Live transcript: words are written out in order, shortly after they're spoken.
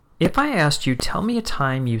If I asked you, tell me a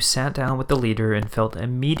time you sat down with the leader and felt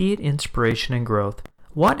immediate inspiration and growth,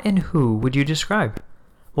 what and who would you describe?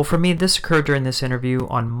 Well, for me, this occurred during this interview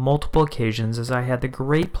on multiple occasions as I had the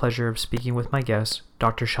great pleasure of speaking with my guest,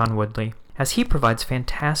 Dr. Sean Woodley, as he provides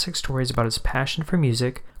fantastic stories about his passion for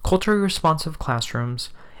music, culturally responsive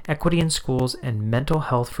classrooms, equity in schools, and mental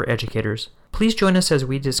health for educators. Please join us as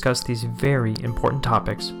we discuss these very important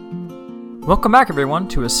topics. Welcome back, everyone,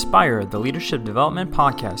 to Aspire, the Leadership Development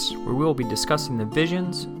Podcast, where we will be discussing the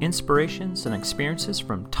visions, inspirations, and experiences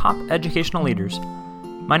from top educational leaders.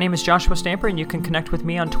 My name is Joshua Stamper, and you can connect with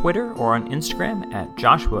me on Twitter or on Instagram at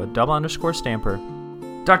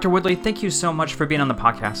Joshua_Stamper. Dr. Woodley, thank you so much for being on the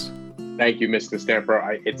podcast. Thank you, Mr.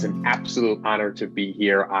 Stamper. It's an absolute honor to be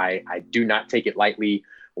here. I do not take it lightly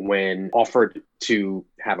when offered to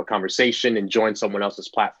have a conversation and join someone else's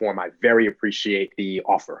platform. I very appreciate the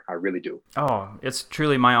offer. I really do. Oh, it's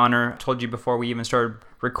truly my honor. I told you before we even started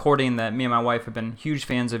recording that me and my wife have been huge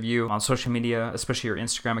fans of you on social media, especially your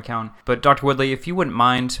Instagram account. But Dr. Woodley, if you wouldn't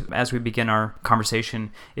mind, as we begin our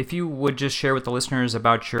conversation, if you would just share with the listeners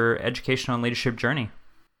about your educational and leadership journey.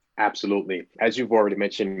 Absolutely. As you've already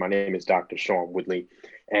mentioned, my name is Dr. Sean Woodley.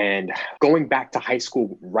 And going back to high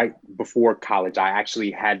school, right before college, I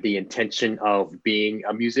actually had the intention of being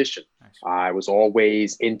a musician. Nice. I was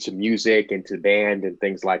always into music, into band and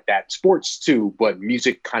things like that. Sports too, but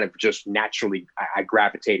music kind of just naturally, I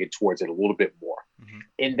gravitated towards it a little bit more. Mm-hmm.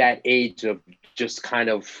 In that age of just kind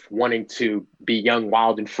of wanting to be young,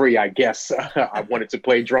 wild, and free, I guess, I wanted to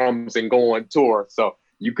play drums and go on tour. So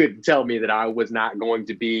you couldn't tell me that I was not going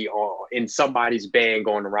to be in somebody's band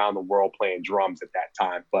going around the world playing drums at that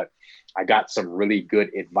time. But I got some really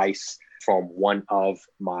good advice from one of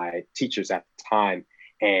my teachers at the time.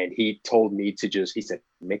 And he told me he said,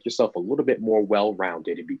 make yourself a little bit more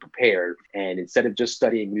well-rounded and be prepared. And instead of just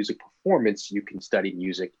studying music performance, you can study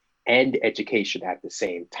music and education at the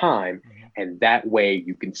same time. Mm-hmm. And that way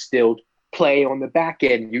you can still play on the back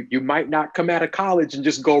end. You might not come out of college and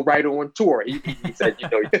just go right on tour. He said,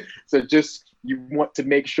 so just you want to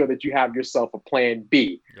make sure that you have yourself a plan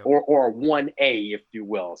B. Yep. or 1A, if you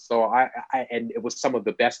will. So I and it was some of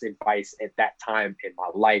the best advice at that time in my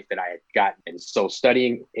life that I had gotten. And so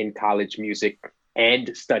studying in college music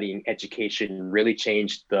and studying education really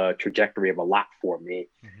changed the trajectory of a lot for me.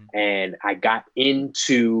 Mm-hmm. And I got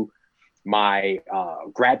into my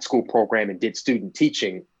grad school program and did student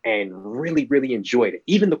teaching and really, really enjoyed it.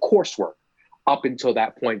 Even the coursework up until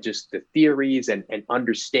that point, just the theories and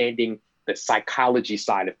understanding the psychology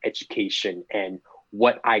side of education and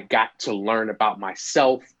what I got to learn about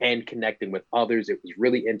myself and connecting with others. It was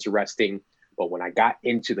really interesting. But when I got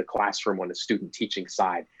into the classroom on the student teaching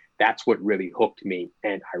side, that's what really hooked me.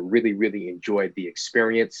 And I really, really enjoyed the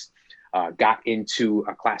experience. Got into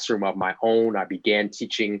a classroom of my own. I began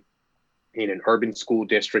teaching in an urban school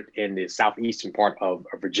district in the southeastern part of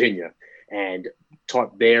Virginia, and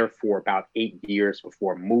taught there for about 8 years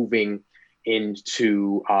before moving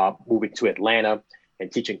to Atlanta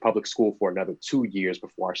and teaching public school for another 2 years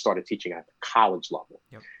before I started teaching at the college level.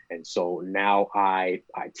 Yep. And so now I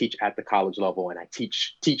teach at the college level, and I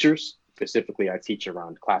teach teachers. Specifically, I teach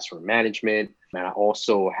around classroom management, and I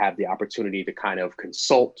also have the opportunity to kind of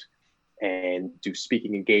consult and do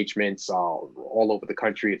speaking engagements all over the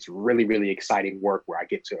country. It's really, really exciting work where I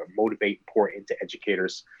get to motivate and pour into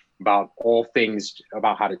educators about all things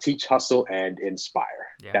about how to teach, hustle, and inspire.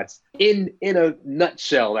 Yeah. That's in a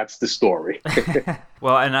nutshell, that's the story.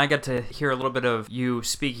 Well, and I got to hear a little bit of you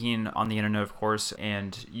speaking on the internet, of course,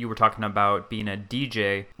 and you were talking about being a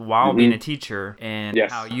DJ while mm-hmm. being a teacher and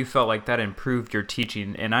yes. how you felt like that improved your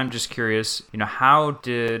teaching. And I'm just curious, how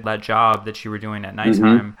did that job that you were doing at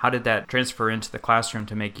nighttime, mm-hmm. how did that transfer into the classroom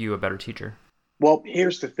to make you a better teacher? Well,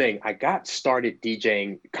 here's the thing. I got started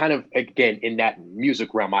DJing kind of, again, in that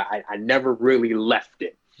music realm. I never really left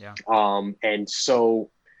it. Yeah. And so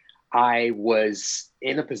I was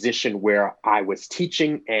in a position where I was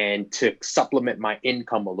teaching, and to supplement my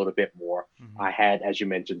income a little bit more, mm-hmm. I had, as you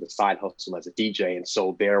mentioned, the side hustle as a DJ. And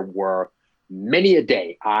so there were many a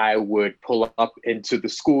day I would pull up into the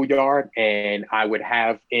schoolyard, and I would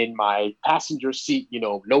have in my passenger seat,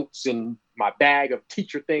 notes in my bag of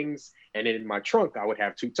teacher things. And then in my trunk, I would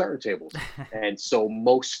have 2 turntables. And so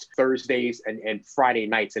most Thursdays and Friday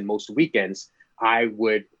nights and most weekends, I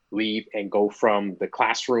would leave and go from the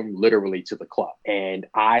classroom literally to the club. And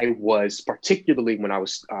I was, particularly when I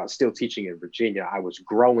was still teaching in Virginia, I was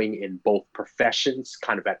growing in both professions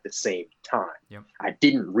kind of at the same time. Yep. I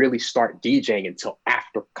didn't really start DJing until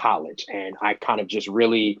after college. And I kind of just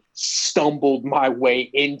really stumbled my way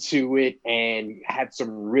into it and had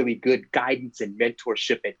some really good guidance and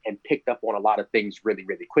mentorship, and picked up on a lot of things really,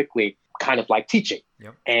 really quickly, kind of like teaching.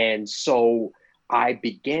 Yep. And so I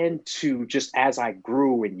began to, just as I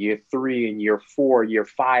grew in year 3 and year 4, year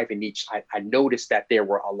 5, and each, I noticed that there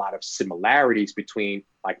were a lot of similarities between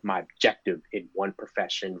like my objective in one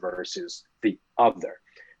profession versus the other.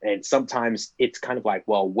 And sometimes it's kind of like,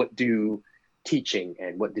 well, what do teaching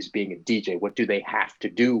and what does being a DJ, what do they have to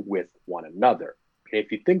do with one another? And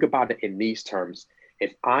if you think about it in these terms,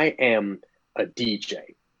 if I am a DJ,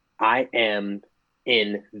 I am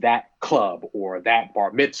in that club or that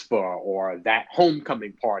bar mitzvah or that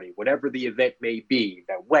homecoming party, whatever the event may be,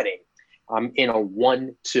 that wedding, I'm in a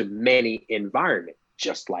one-to-many environment,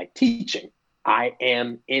 just like teaching. I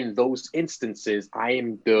am, in those instances, I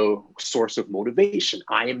am the source of motivation.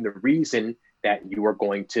 I am the reason that you are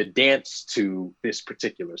going to dance to this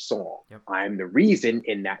particular song. Yep. I am the reason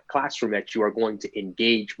in that classroom that you are going to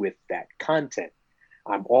engage with that content.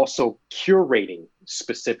 I'm also curating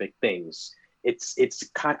specific things. It's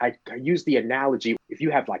kind of, I use the analogy, if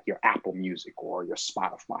you have like your Apple Music or your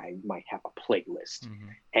Spotify, you might have a playlist. Mm-hmm.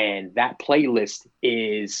 And that playlist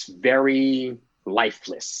is very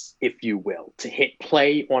lifeless, if you will. To hit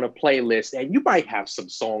play on a playlist, and you might have some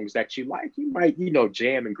songs that you like, you might,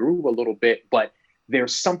 jam and groove a little bit, but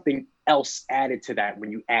there's something else added to that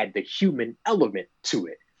when you add the human element to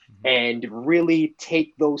it. Mm-hmm. And really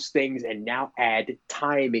take those things and now add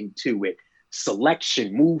timing to it,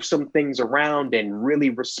 selection, move some things around, and really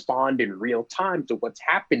respond in real time to what's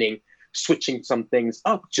happening, switching some things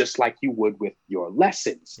up just like you would with your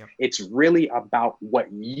lessons. Yep. It's really about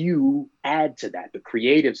what you add to that, the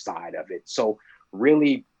creative side of it. So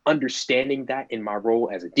really understanding that in my role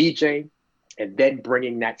as a DJ, and then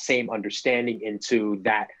bringing that same understanding into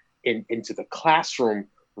the classroom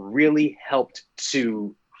really helped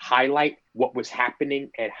to highlight what was happening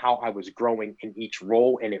and how I was growing in each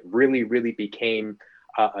role. And it really, really became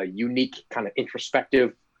a unique kind of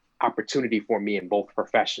introspective opportunity for me in both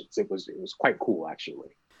professions. It was quite cool, actually.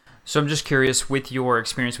 So I'm just curious, with your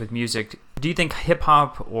experience with music, do you think hip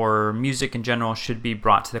hop or music in general should be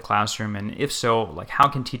brought to the classroom? And if so, like, how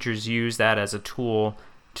can teachers use that as a tool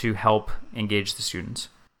to help engage the students?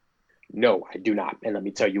 No, I do not. And let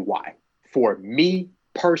me tell you why. For me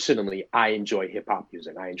personally, I enjoy hip hop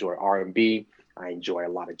music. I enjoy R&B. I enjoy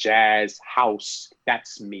a lot of jazz, house.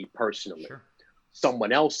 That's me personally. Sure.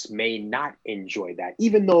 Someone else may not enjoy that,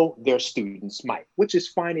 even though their students might, which is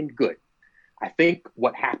fine and good. I think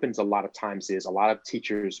what happens a lot of times is a lot of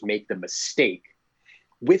teachers make the mistake,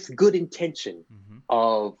 with good intention, Mm-hmm.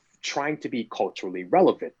 of trying to be culturally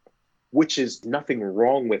relevant, which is nothing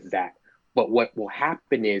wrong with that. But what will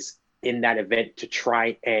happen is, in that event, to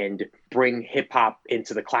try and bring hip hop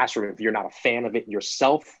into the classroom, if you're not a fan of it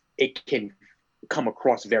yourself, it can come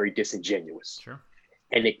across very disingenuous. Sure.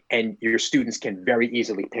 And your students can very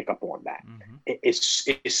easily pick up on that. Mm-hmm. It's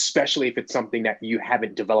especially if it's something that you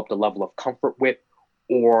haven't developed a level of comfort with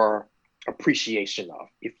or appreciation of,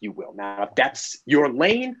 if you will. Now, if that's your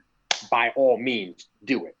lane, by all means,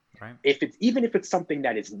 do it. Right. Even if it's something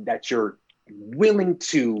that you're willing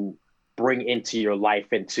to bring into your life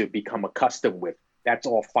and to become accustomed with, that's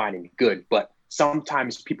all fine and good. But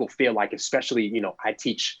sometimes people feel like, especially, I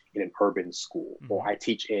teach in an urban school, mm-hmm. or I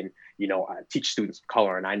teach I teach students of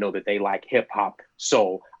color, and I know that they like hip hop.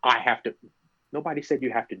 So I have to, nobody said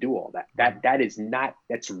you have to do all that.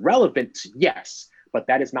 That's relevant, yes, but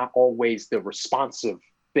that is not always the responsive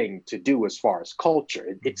thing to do as far as culture.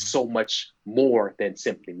 Mm-hmm. It's so much more than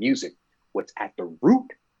simply music. What's at the root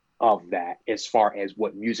of that, as far as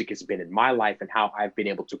what music has been in my life and how I've been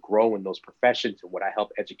able to grow in those professions, and what I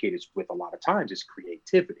help educators with a lot of times, is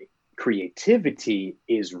creativity. Creativity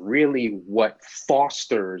is really what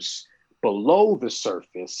fosters, below the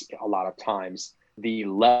surface, a lot of times, the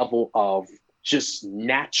level of just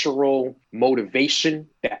natural motivation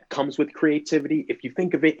that comes with creativity. If you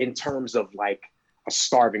think of it in terms of like a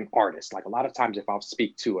starving artist, like a lot of times if I'll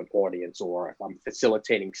speak to an audience or if I'm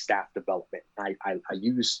facilitating staff development, I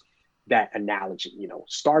use that analogy.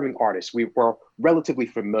 Starving artists, we were relatively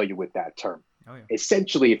familiar with that term. Oh, yeah.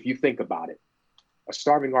 Essentially, if you think about it, a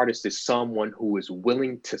starving artist is someone who is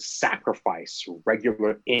willing to sacrifice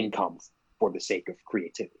regular income for the sake of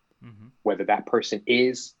creativity. Mm-hmm. Whether that person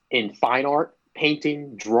is in fine art,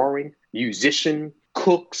 painting, drawing, musician,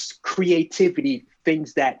 cooks, creativity,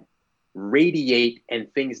 things that radiate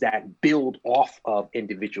and things that build off of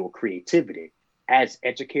individual creativity. As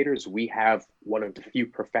educators, we have one of the few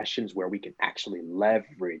professions where we can actually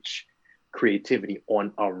leverage creativity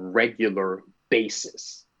on a regular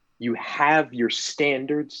basis. You have your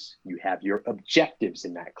standards, you have your objectives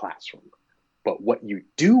in that classroom. But what you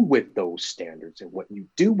do with those standards and what you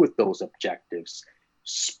do with those objectives,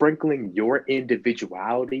 sprinkling your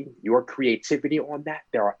individuality, your creativity on that,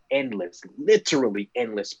 there are endless, literally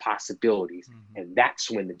endless possibilities. And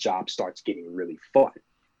that's when the job starts getting really fun.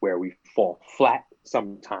 Where we fall flat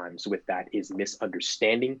sometimes with that is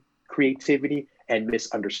misunderstanding creativity and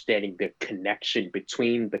misunderstanding the connection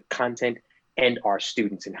between the content and our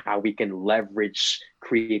students and how we can leverage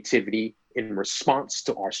creativity in response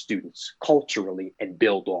to our students culturally and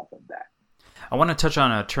build off of that. I want to touch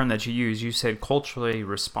on a term that you use. You said culturally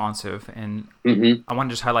responsive, and I want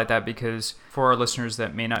to just highlight that because for our listeners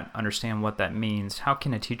that may not understand what that means, how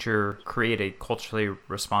can a teacher create a culturally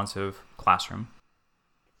responsive classroom?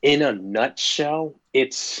 In a nutshell,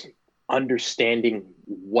 it's understanding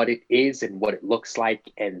what it is and what it looks like,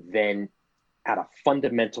 and then at a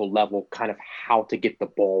fundamental level, kind of how to get the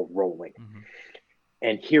ball rolling.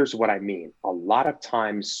 And here's what I mean. A lot of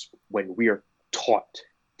times when we are taught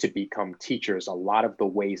to become teachers, a lot of the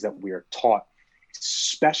ways that we are taught,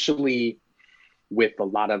 especially with a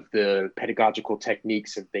lot of the pedagogical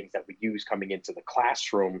techniques and things that we use coming into the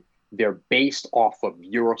classroom, they're based off of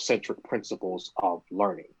Eurocentric principles of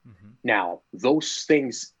learning. Now, those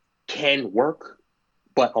things can work,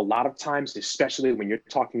 but a lot of times, especially when you're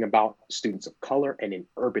talking about students of color and in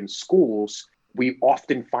urban schools, we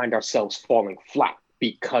often find ourselves falling flat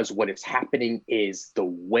because what is happening is the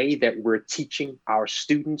way that we're teaching our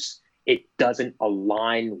students, it doesn't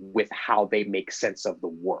align with how they make sense of the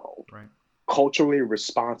world. Right. Culturally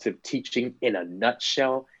responsive teaching, in a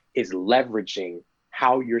nutshell, is leveraging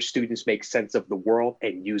how your students make sense of the world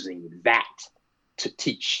and using that to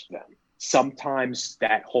teach them. Sometimes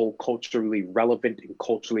that whole culturally relevant and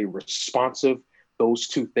culturally responsive, those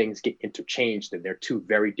two things get interchanged and they're two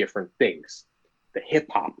very different things. The hip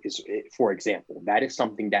hop is, for example, that is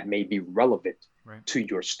something that may be relevant to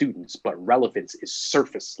your students, but relevance is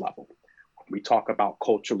surface level. When we talk about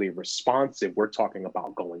culturally responsive, we're talking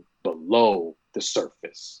about going below the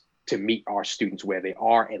surface to meet our students where they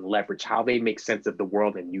are and leverage how they make sense of the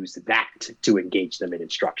world and use that to engage them in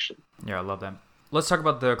instruction. Yeah, I love that. Let's talk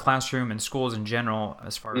about the classroom and schools in general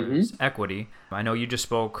as far as equity. I know you just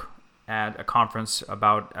spoke at a conference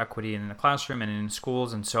about equity in the classroom and in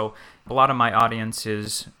schools, and so a lot of my audience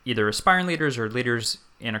is either aspiring leaders or leaders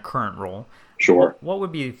in a current role. Sure. What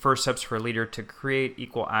would be first steps for a leader to create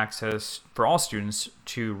equal access for all students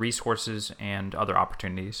to resources and other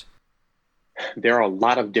opportunities? There are a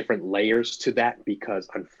lot of different layers to that because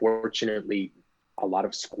unfortunately, a lot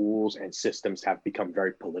of schools and systems have become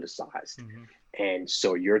very politicized. And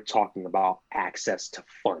so you're talking about access to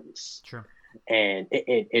funds. Sure. And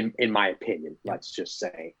in my opinion, let's just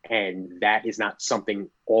say, and that is not something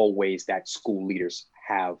always that school leaders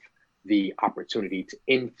have the opportunity to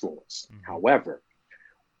influence. However,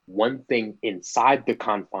 one thing inside the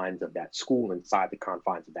confines of that school, inside the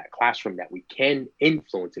confines of that classroom that we can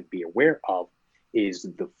influence and be aware of is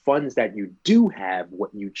the funds that you do have,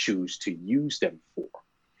 what you choose to use them for.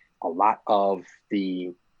 A lot of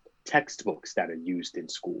the textbooks that are used in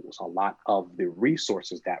schools, a lot of the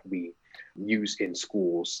resources that we use in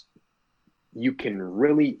schools, you can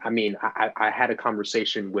really, I had a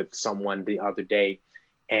conversation with someone the other day,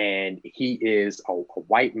 and he is a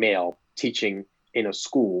white male teaching in a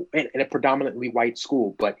school, in a predominantly white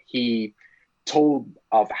school, but he told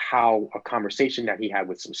of how a conversation that he had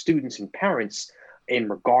with some students and parents in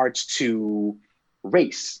regards to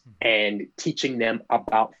race and teaching them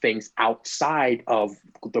about things outside of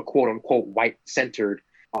the quote unquote white centered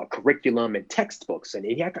curriculum and textbooks. And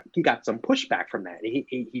he got some pushback from that. And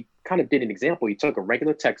he kind of did an example. He took a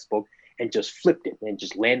regular textbook and just flipped it and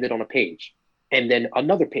just landed on a page. And then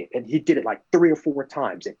another page. And he did it like 3 or 4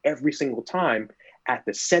 times. And every single time at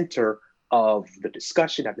the center of the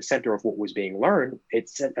discussion, at the center of what was being learned, it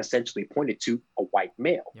essentially pointed to a white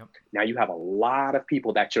male. Yep. Now you have a lot of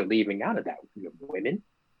people that you're leaving out of that. You have women,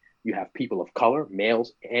 you have people of color,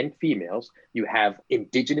 males and females. You have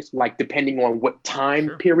indigenous, like depending on what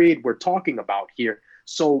time period we're talking about here.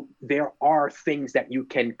 So there are things that you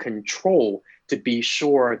can control to be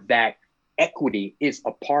sure that equity is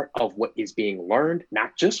a part of what is being learned,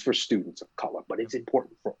 not just for students of color, but it's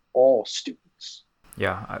important for all students.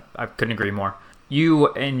 Yeah, I couldn't agree more.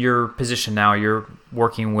 You, in your position now, you're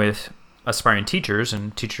working with aspiring teachers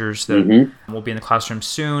and teachers that Mm-hmm. will be in the classroom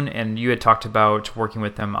soon. And you had talked about working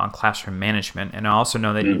with them on classroom management. And I also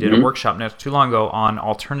know that you did a Mm-hmm. workshop not too long ago on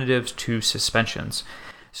alternatives to suspensions.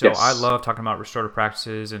 So I Yes. love talking about restorative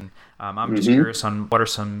practices, and I'm just Mm-hmm. curious on what are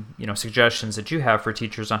some suggestions that you have for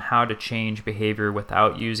teachers on how to change behavior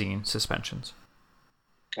without using suspensions.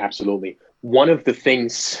 Absolutely. One of the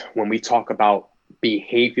things when we talk about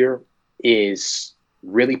behavior is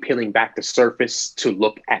really peeling back the surface to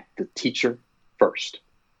look at the teacher first.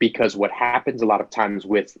 Because what happens a lot of times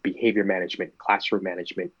with behavior management, classroom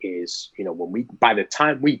management is, by the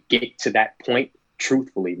time we get to that point,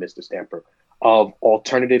 truthfully, Mr. Stamper, of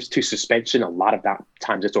alternatives to suspension, a lot of that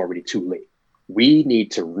times it's already too late. We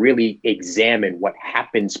need to really examine what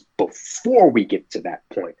happens before we get to that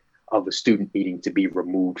point of a student needing to be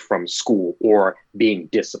removed from school or being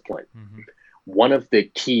disciplined. Mm-hmm. One of the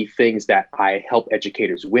key things that I help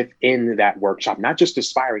educators with in that workshop, not just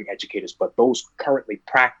aspiring educators, but those currently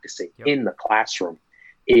practicing in the classroom,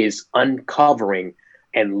 is uncovering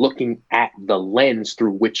and looking at the lens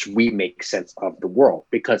through which we make sense of the world,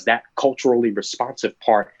 because that culturally responsive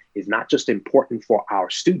part is not just important for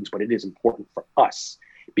our students, but it is important for us,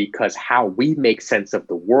 because how we make sense of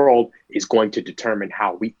the world is going to determine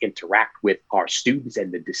how we interact with our students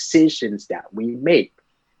and the decisions that we make.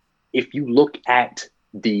 If you look at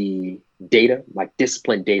the data, like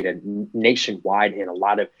discipline data nationwide, and a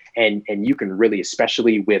lot of, and you can really,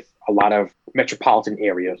 especially with a lot of metropolitan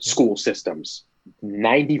area school systems,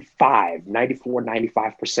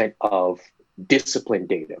 95% of discipline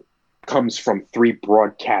data comes from three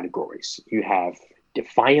broad categories. You have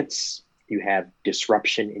defiance, you have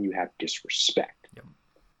disruption, and you have disrespect.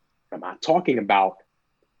 I'm not talking about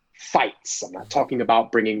fights. I'm not talking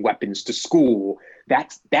about bringing weapons to school.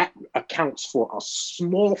 That accounts for a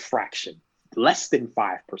small fraction, less than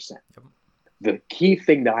 5%. The key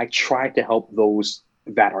thing that I try to help those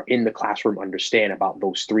that are in the classroom understand about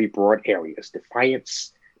those three broad areas,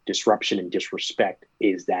 defiance, disruption, and disrespect,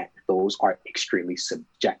 is that those are extremely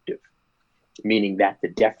subjective, meaning that the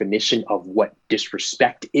definition of what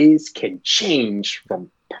disrespect is can change from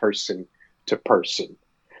person to person.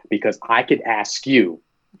 Because I could ask you,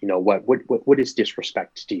 what is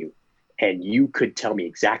disrespect to you? And you could tell me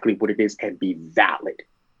exactly what it is and be valid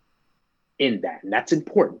in that. And that's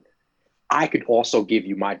important. I could also give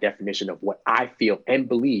you my definition of what I feel and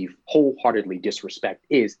believe wholeheartedly disrespect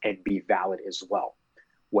is and be valid as well.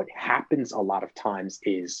 What happens a lot of times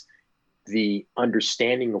is the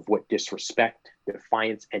understanding of what disrespect,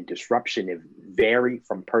 defiance, and disruption vary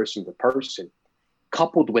from person to person,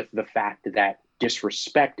 coupled with the fact that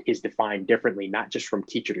disrespect is defined differently, not just from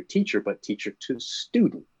teacher to teacher, but teacher to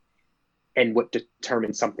student. And what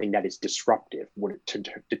determines something that is disruptive, what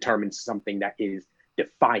determines something that is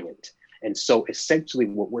defiant. And so essentially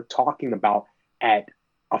what we're talking about at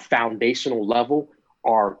a foundational level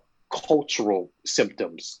are cultural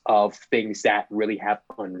symptoms of things that really have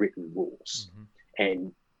unwritten rules. Mm-hmm.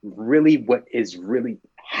 And really what is really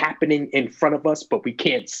happening in front of us, but we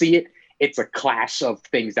can't see it, it's a clash of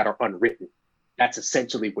things that are unwritten. That's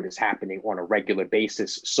essentially what is happening on a regular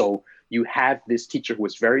basis. So you have this teacher who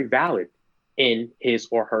is very valid in his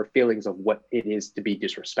or her feelings of what it is to be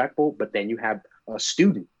disrespectful, but then you have a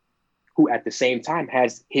student who at the same time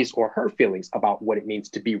has his or her feelings about what it means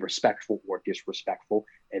to be respectful or disrespectful,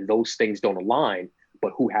 and those things don't align,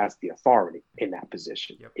 but who has the authority in that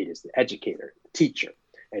position? Yep. It is the educator, the teacher.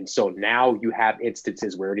 And so now you have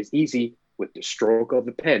instances where it is easy with the stroke of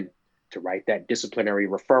the pen to write that disciplinary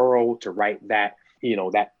referral, to write that,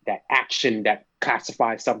 that action that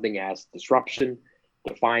classifies something as disruption,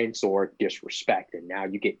 defiance, or disrespect. And now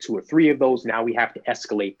you get 2 or 3 of those. Now we have to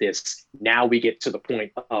escalate this. Now we get to the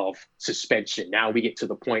point of suspension. Now we get to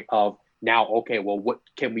the point of okay, well, what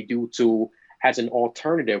can we do as an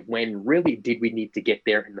alternative, when really did we need to get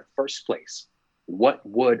there in the first place? What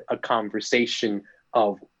would a conversation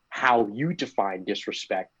of how you define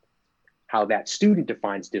disrespect, how that student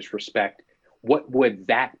defines disrespect, what would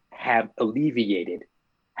that have alleviated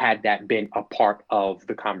had that been a part of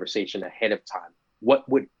the conversation ahead of time? What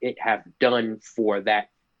would it have done for that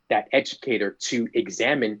educator to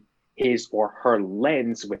examine his or her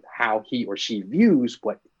lens with how he or she views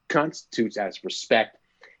what constitutes as respect,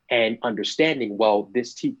 and understanding, well,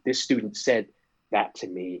 this student said that to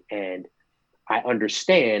me, and I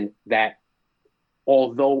understand that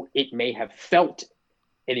although it may have felt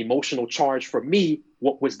an emotional charge for me,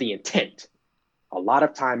 what was the intent? A lot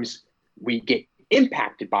of times we get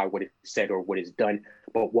impacted by what is said or what is done,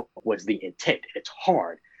 but what was the intent? It's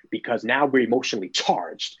hard because now we're emotionally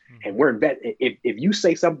charged, and we're invested. If you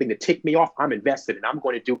say something to tick me off, I'm invested and I'm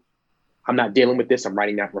going to do. I'm not dealing with this. I'm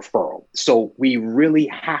writing that referral. So we really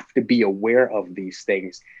have to be aware of these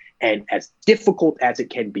things. And as difficult as it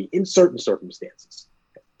can be in certain circumstances,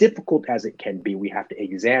 difficult as it can be, we have to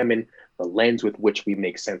examine the lens with which we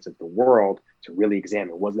make sense of the world to really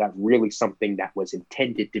examine, was that really something that was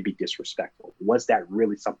intended to be disrespectful? Was that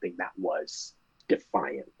really something that was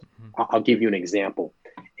defiant? I'll give you an example.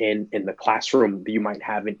 In the classroom, you might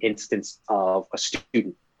have an instance of a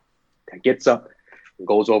student that gets up and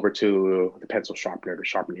goes over to the pencil sharpener to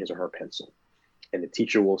sharpen his or her pencil. And the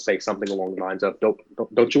teacher will say something along the lines of,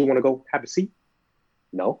 don't you want to go have a seat?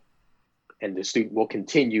 No. And the student will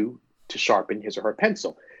continue to sharpen his or her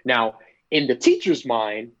pencil. Now, in the teacher's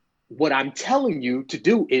mind, what I'm telling you to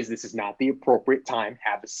do is this is not the appropriate time,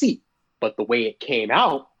 have a seat. But the way it came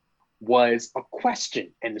out was a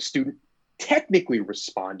question, and the student technically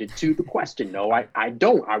responded to the question. No, I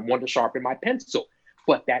don't. I want to sharpen my pencil.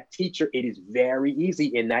 But that teacher, it is very easy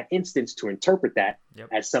in that instance to interpret that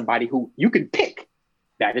as somebody who you can pick.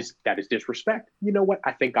 That is disrespect. You know what?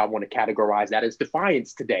 I think I want to categorize that as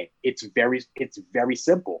defiance today. It's very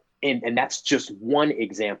simple. And that's just one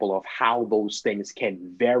example of how those things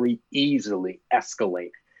can very easily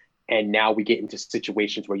escalate. And now we get into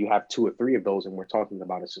situations where you have 2 or 3 of those and we're talking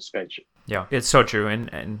about a suspension. Yeah, it's so true.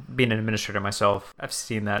 And being an administrator myself, I've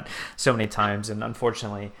seen that so many times. And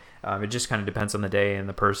unfortunately, it just kind of depends on the day and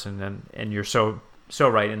the person. And you're so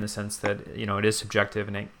right in the sense that, it is subjective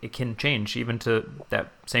and it can change even to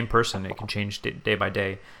that same person. It can change day by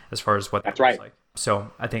day as far as what that's right. Like.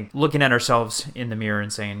 So I think looking at ourselves in the mirror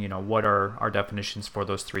and saying, what are our definitions for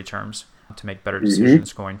those 3 terms to make better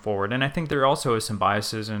decisions going forward. And I think there also is some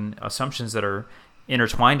biases and assumptions that are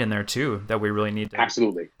intertwined in there too that we really need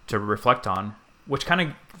to reflect on, which kind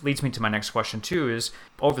of leads me to my next question too, is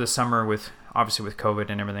over the summer obviously with COVID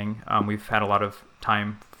and everything, we've had a lot of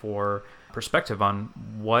time for perspective on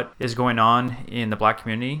what is going on in the Black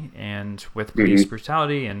community and with police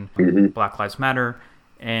brutality and Black Lives Matter.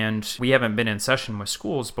 And we haven't been in session with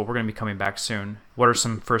schools, but we're going to be coming back soon. What are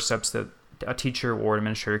some first steps that a teacher or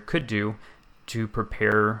administrator could do to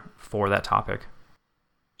prepare for that topic?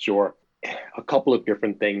 Sure. A couple of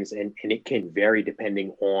different things, and it can vary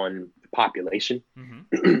depending on the population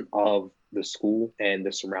of the school and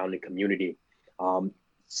the surrounding community.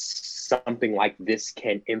 Something like this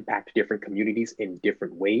can impact different communities in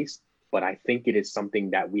different ways, but I think it is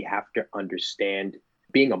something that we have to understand.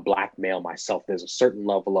 Being a Black male myself, there's a certain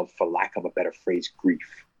level of, for lack of a better phrase,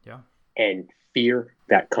 grief and fear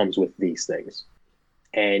that comes with these things.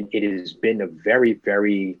 And it has been a very,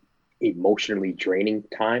 very emotionally draining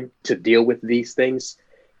time to deal with these things.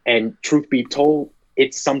 And truth be told,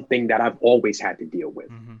 it's something that I've always had to deal with.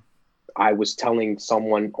 I was telling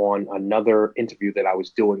someone on another interview that I was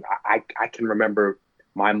doing, I can remember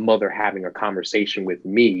my mother having a conversation with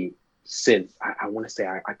me since I want to say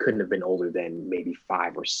I couldn't have been older than maybe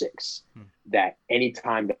 5 or 6, that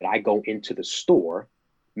anytime that I go into the store,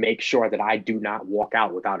 make sure that I do not walk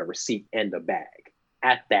out without a receipt and a bag.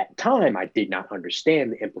 At that time, I did not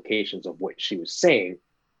understand the implications of what she was saying.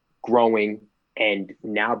 Growing and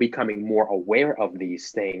now becoming more aware of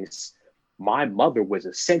these things, my mother was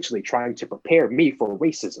essentially trying to prepare me for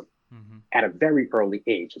racism at a very early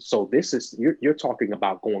age. So this is, you're talking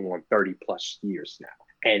about going on 30 plus years now.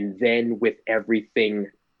 And then with everything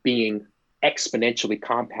being exponentially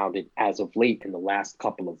compounded as of late in the last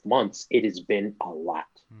couple of months, it has been a lot.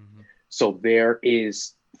 So there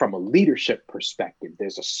is, from a leadership perspective,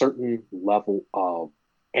 there's a certain level of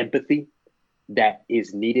empathy that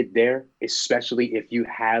is needed there, especially if you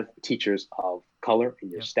have teachers of color in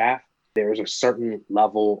your staff. There's a certain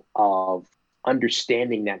level of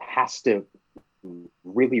understanding that has to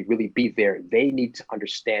really, really be there. They need to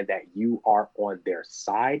understand that you are on their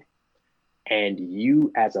side, and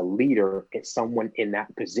you as a leader, as someone in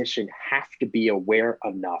that position, have to be aware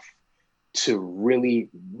enough to really,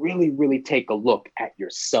 really, really take a look at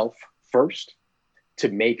yourself first, to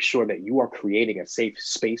make sure that you are creating a safe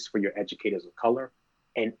space for your educators of color,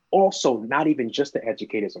 and also not even just the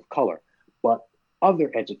educators of color, but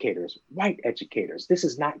other educators, white educators. This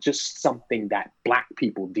is not just something that Black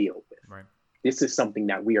people deal with. Right. This is something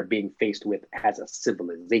that we are being faced with as a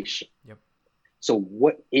civilization. So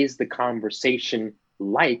what is the conversation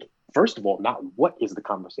like? First of all, not what is the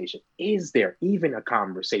conversation? Is there even a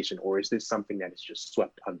conversation, or is this something that is just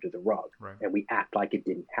swept under the rug and we act like it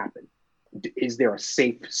didn't happen? Is there a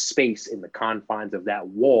safe space in the confines of that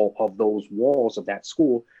wall, of those walls of that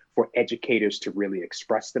school, for educators to really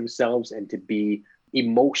express themselves and to be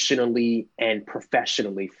emotionally and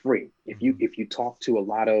professionally free? If you talk to a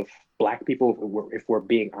lot of Black people, if we're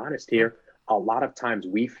being honest here, a lot of times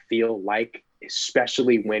we feel like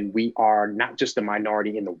especially when we are not just the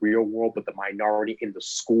minority in the real world, but the minority in the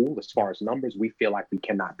school. As far as numbers, we feel like we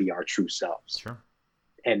cannot be our true selves. Sure.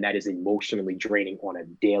 And that is emotionally draining on a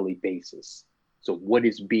daily basis. So what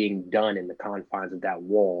is being done in the confines of that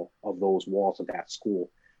wall, of those walls of that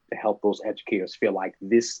school, to help those educators feel like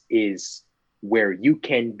this is where you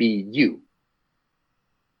can be you.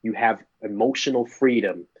 You have emotional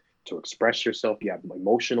freedom to express yourself. You have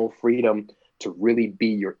emotional freedom to really be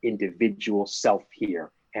your individual self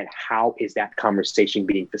here. And how is that conversation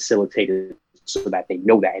being facilitated so that they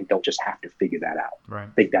know that and don't just have to figure that out? Right.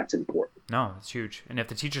 I think that's important. No, it's huge. And if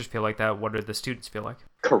the teachers feel like that, what do the students feel like?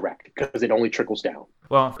 Correct, because it only trickles down.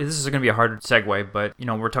 Well, this is going to be a hard segue, but,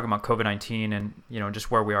 we're talking about COVID-19 and,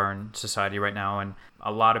 just where we are in society right now. And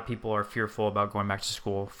a lot of people are fearful about going back to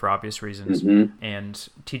school for obvious reasons. Mm-hmm. And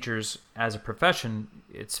teachers as a profession,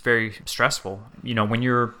 it's very stressful. When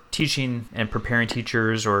you're teaching and preparing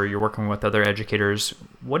teachers or you're working with other educators,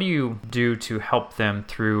 what do you do to help them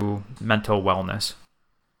through mental wellness?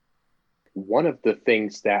 One of the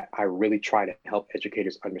things that I really try to help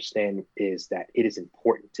educators understand is that it is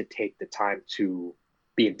important to take the time to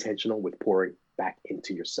be intentional with pouring back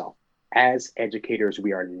into yourself. As educators,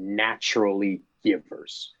 we are naturally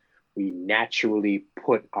givers. We naturally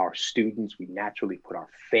put our students, we naturally put our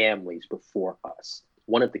families before us.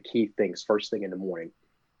 One of the key things, first thing in the morning,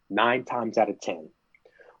 9 times out of 10,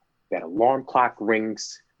 that alarm clock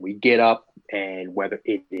rings, we get up, and whether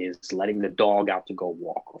it is letting the dog out to go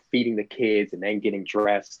walk or feeding the kids and then getting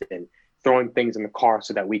dressed and throwing things in the car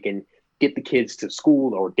so that we can get the kids to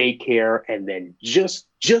school or daycare and then just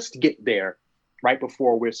get there right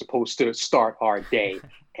before we're supposed to start our day.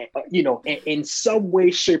 In some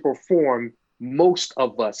way, shape, or form, most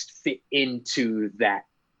of us fit into that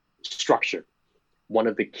structure. One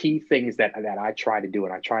of the key things that I try to do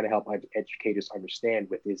and I try to help educators understand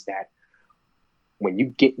with is that when you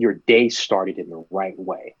get your day started in the right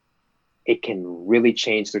way, it can really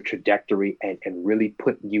change the trajectory and really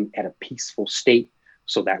put you at a peaceful state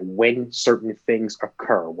so that when certain things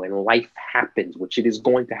occur, when life happens, which it is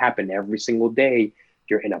going to happen every single day,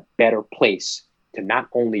 you're in a better place to not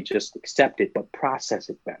only just accept it, but process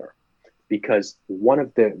it better. Because one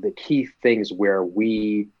of the key things where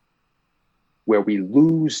we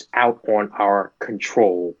lose out on our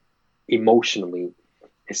control emotionally,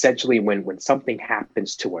 essentially when something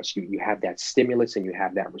happens to us, you have that stimulus and you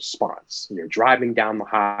have that response. You're driving down the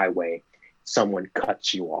highway, someone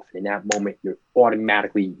cuts you off. And in that moment,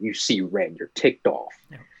 you see red, you're ticked off.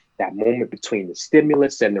 Yeah. That moment between the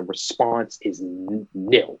stimulus and the response is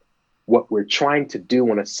nil. What we're trying to do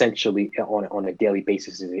on a daily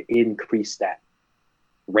basis is increase that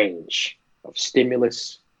range of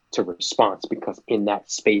stimulus to response, because in that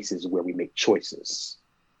space is where we make choices.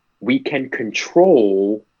 We can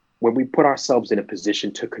control, when we put ourselves in a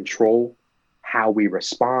position to control how we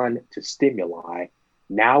respond to stimuli,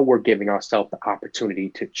 now we're giving ourselves the opportunity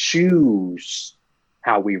to choose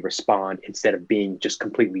how we respond instead of being just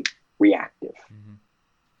completely reactive. Mm-hmm.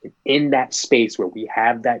 In that space where we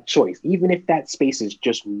have that choice, even if that space is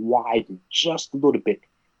just widened just a little bit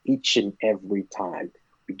each and every time,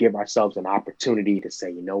 we give ourselves an opportunity to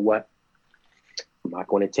say, you know what? I'm not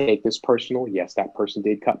going to take this personal. Yes, that person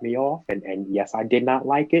did cut me off. And yes, I did not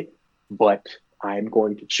like it, but I'm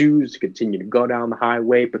going to choose to continue to go down the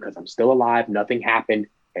highway because I'm still alive. Nothing happened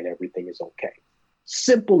and everything is okay.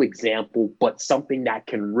 Simple example, but something that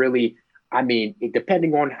can really,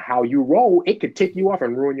 depending on how you roll, it could tick you off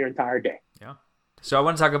and ruin your entire day. Yeah. So I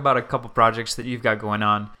want to talk about a couple projects that you've got going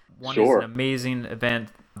on. One is an amazing event,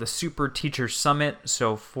 the Super Teacher Summit.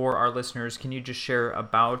 So for our listeners, can you just share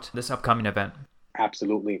about this upcoming event?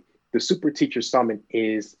 Absolutely. The Super Teacher Summit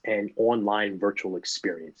is an online virtual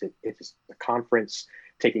experience. It is a conference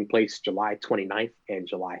taking place July 29th and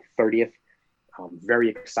July 30th. I'm very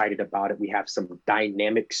excited about it. We have some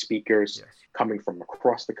dynamic speakers coming from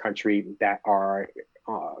across the country that are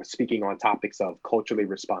speaking on topics of culturally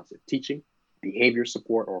responsive teaching, behavior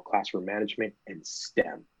support or classroom management, and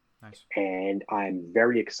STEM. Nice. And I'm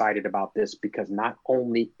very excited about this because not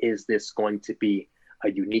only is this going to be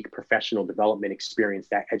a unique professional development experience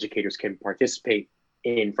that educators can participate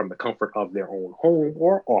in from the comfort of their own home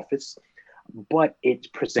or office, but it's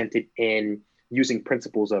presented in using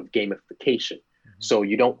principles of gamification. Mm-hmm. So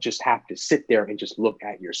you don't just have to sit there and just look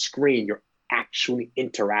at your screen. You're actually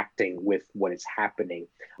interacting with what is happening.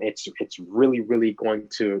 It's really, really going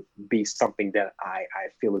to be something that I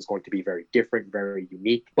feel is going to be very different, very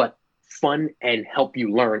unique, but fun and help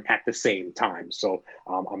you learn at the same time. So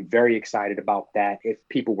I'm very excited about that. If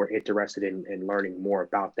people were interested in learning more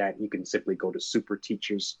about that, you can simply go to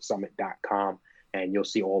superteacherssummit.com and you'll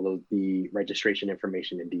see all of the registration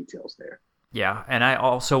information and details there. Yeah, and I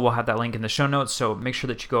also will have that link in the show notes, so make sure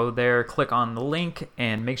that you go there, click on the link,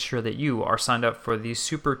 and make sure that you are signed up for the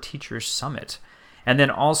Super Teachers Summit. And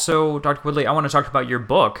then also, Dr. Woodley, I want to talk about your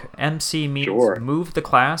book, MC Meets Move the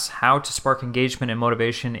Class, How to Spark Engagement and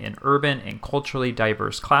Motivation in Urban and Culturally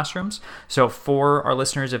Diverse Classrooms. So for our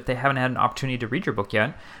listeners, if they haven't had an opportunity to read your book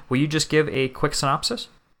yet, will you just give a quick synopsis?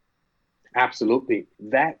 Absolutely.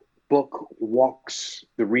 That book walks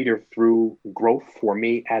the reader through growth for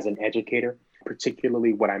me as an educator,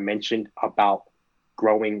 particularly what I mentioned about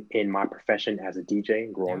growing in my profession as a DJ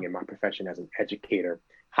and growing in my profession as an educator,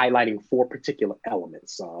 highlighting 4 particular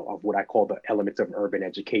elements of what I call the elements of urban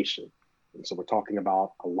education. And so we're talking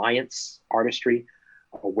about alliance, artistry,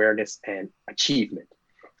 awareness, and achievement.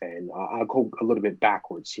 And I'll go a little bit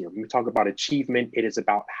backwards here. When we talk about achievement, it is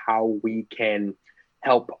about how we can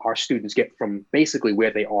help our students get from basically where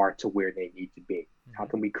they are to where they need to be. How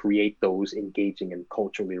can we create those engaging and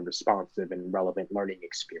culturally responsive and relevant learning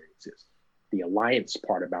experiences? The alliance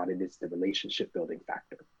part about it is the relationship building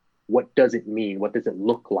factor. What does it mean? What does it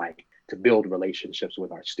look like to build relationships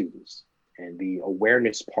with our students? And the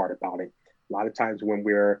awareness part about it, a lot of times when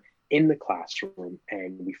we're in the classroom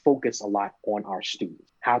and we focus a lot on our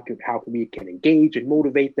students, how can we engage and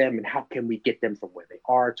motivate them, and how can we get them from where they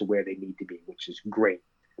are to where they need to be, which is great.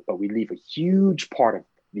 But we leave a huge part of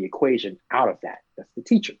the equation out of that. That's the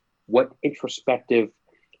teacher. What introspective,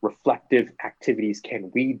 reflective activities can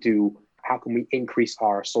we do? How can we increase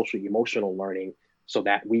our social emotional learning so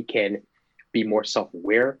that we can be more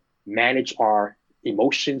self-aware, manage our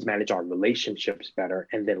emotions, manage our relationships better?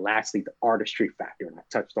 And then lastly, the artistry factor. And I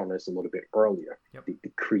touched on this a little bit earlier, the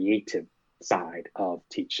creative side of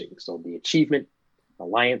teaching. So the achievement,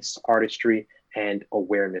 alliance, artistry, and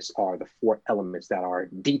awareness are the 4 elements that are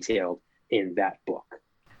detailed in that book.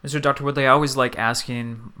 So Dr. Woodley, I always like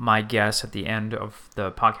asking my guests at the end of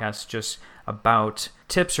the podcast just about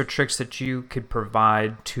tips or tricks that you could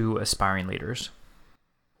provide to aspiring leaders.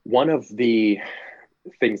 One of the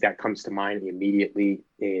things that comes to mind immediately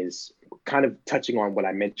is kind of touching on what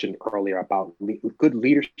I mentioned earlier about good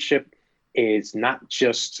leadership is not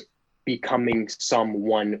just becoming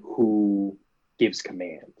someone who gives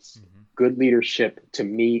commands. Good leadership to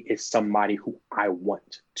me is somebody who I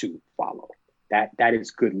want to follow. That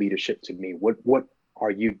is good leadership to me. What are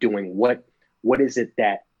you doing? What is it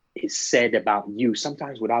that is said about you,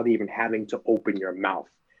 sometimes without even having to open your mouth,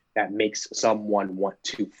 that makes someone want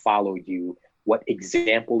to follow you? What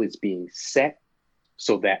example is being set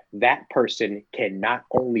so that that person can not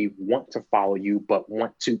only want to follow you, but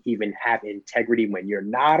want to even have integrity when you're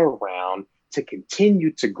not around, to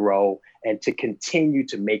continue to grow and to continue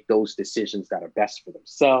to make those decisions that are best for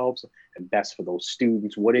themselves and best for those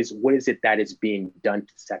students? What is it that is being done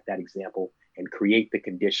to set that example and create the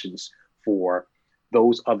conditions for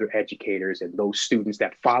those other educators and those students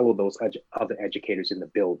that follow those other educators in the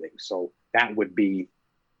building? So that would be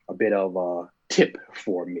a bit of a tip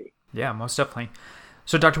for me. Yeah, most definitely.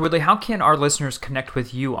 So Dr. Woodley, how can our listeners connect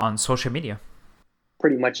with you on social media?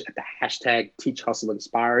 Pretty much at the hashtag Teach Hustle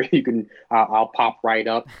Inspire. You can, I'll pop right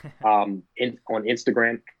up on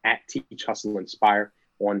Instagram at Teach Hustle Inspire.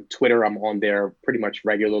 On Twitter, I'm on there pretty much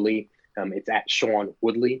regularly. It's at Sean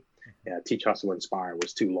Woodley. Teach Hustle Inspire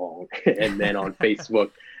was too long. And then on Facebook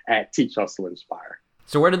at Teach Hustle Inspire.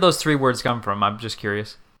 So where did those 3 words come from? I'm just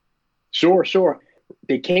curious. Sure.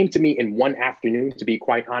 They came to me in one afternoon, to be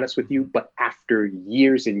quite honest with you, but after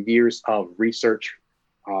years and years of research,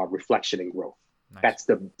 reflection, and growth. Nice. That's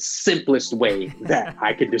the simplest way that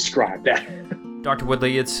I can describe that. Dr.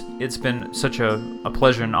 Woodley, it's been such a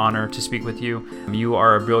pleasure and honor to speak with you. You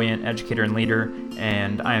are a brilliant educator and leader,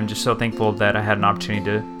 and I am just so thankful that I had an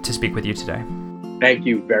opportunity to speak with you today. Thank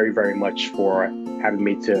you very, very much for having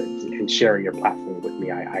me and sharing your platform with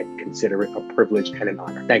me. I consider it a privilege and an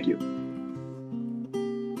honor. Thank you.